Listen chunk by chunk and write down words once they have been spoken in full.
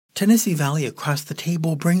Tennessee Valley Across the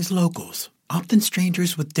Table brings locals, often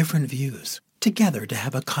strangers with different views, together to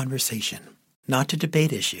have a conversation, not to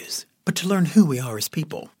debate issues, but to learn who we are as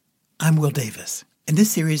people. I'm Will Davis, and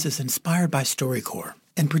this series is inspired by StoryCorps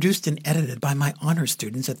and produced and edited by my honors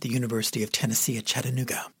students at the University of Tennessee at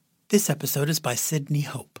Chattanooga. This episode is by Sydnee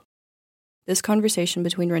Hope. This conversation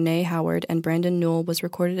between Rene Howard and Brandon Newell was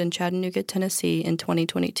recorded in Chattanooga, Tennessee in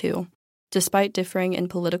 2022. Despite differing in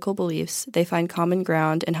political beliefs, they find common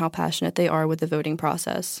ground in how passionate they are with the voting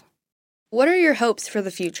process. What are your hopes for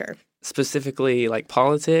the future? Specifically, like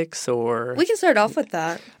politics, or? We can start off with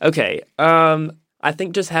that. Okay. I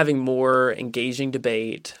think just having more engaging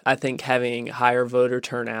debate. I think having higher voter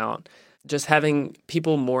turnout. Just having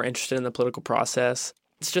people more interested in the political process.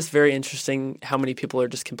 It's just very interesting how many people are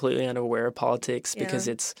just completely unaware of politics because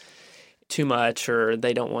it's too much or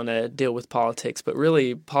they don't want to deal with politics. But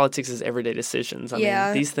really, politics is everyday decisions. I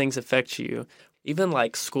mean, these things affect you. Even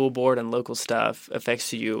like school board and local stuff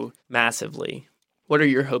affects you massively. What are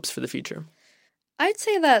your hopes for the future? I'd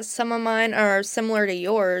say that some of mine are similar to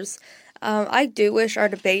yours. I do wish our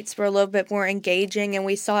debates were a little bit more engaging and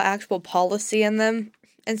we saw actual policy in them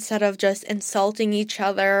instead of just insulting each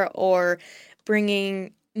other or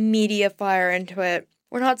bringing media fire into it.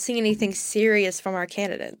 We're not seeing anything serious from our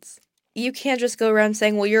candidates. You can't just go around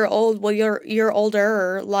saying, well, you're old, well, you're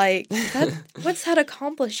older. Like, what's that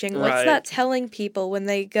accomplishing? Right. What's that telling people when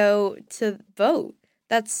they go to vote?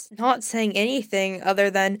 That's not saying anything other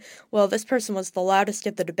than, well, this person was the loudest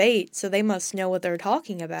at the debate, so they must know what they're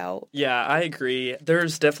talking about. Yeah, I agree.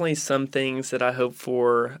 There's definitely some things that I hope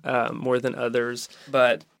for more than others,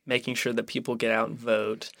 but making sure that people get out and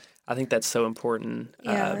vote, I think that's so important.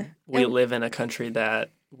 Yeah. We live in a country that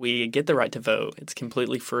we get the right to vote. It's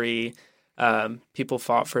completely free. People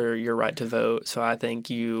fought for your right to vote, so I think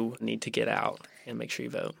you need to get out and make sure you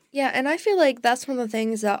vote. Yeah, and I feel like that's one of the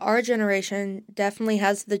things that our generation definitely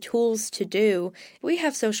has the tools to do. We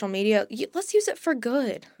have social media. Let's use it for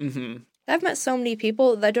good. Mm-hmm. I've met so many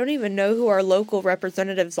people that don't even know who our local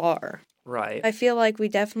representatives are. Right. I feel like we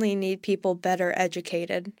definitely need people better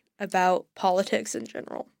educated about politics in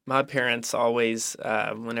general. My parents always,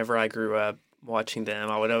 whenever I grew up watching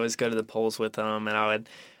them, I would always go to the polls with them, and I would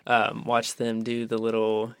watch them do the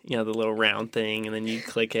little round thing, and then you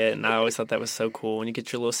click it, and I always thought that was so cool. When you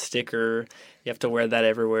get your little sticker, you have to wear that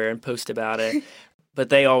everywhere and post about it. But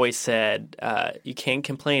they always said, you can't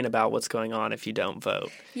complain about what's going on if you don't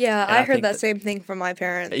vote. Yeah, and I heard that same thing from my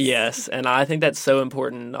parents. Yes, and I think that's so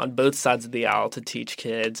important on both sides of the aisle to teach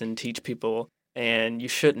kids and teach people, and you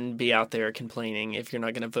shouldn't be out there complaining if you're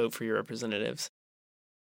not going to vote for your representatives.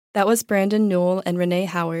 That was Brandon Newell and Rene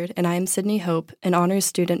Howard, and I am Sydnee Hope, an honors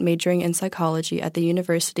student majoring in psychology at the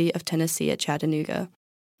University of Tennessee at Chattanooga.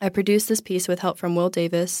 I produced this piece with help from Will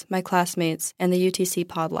Davis, my classmates, and the UTC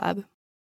Pod Lab.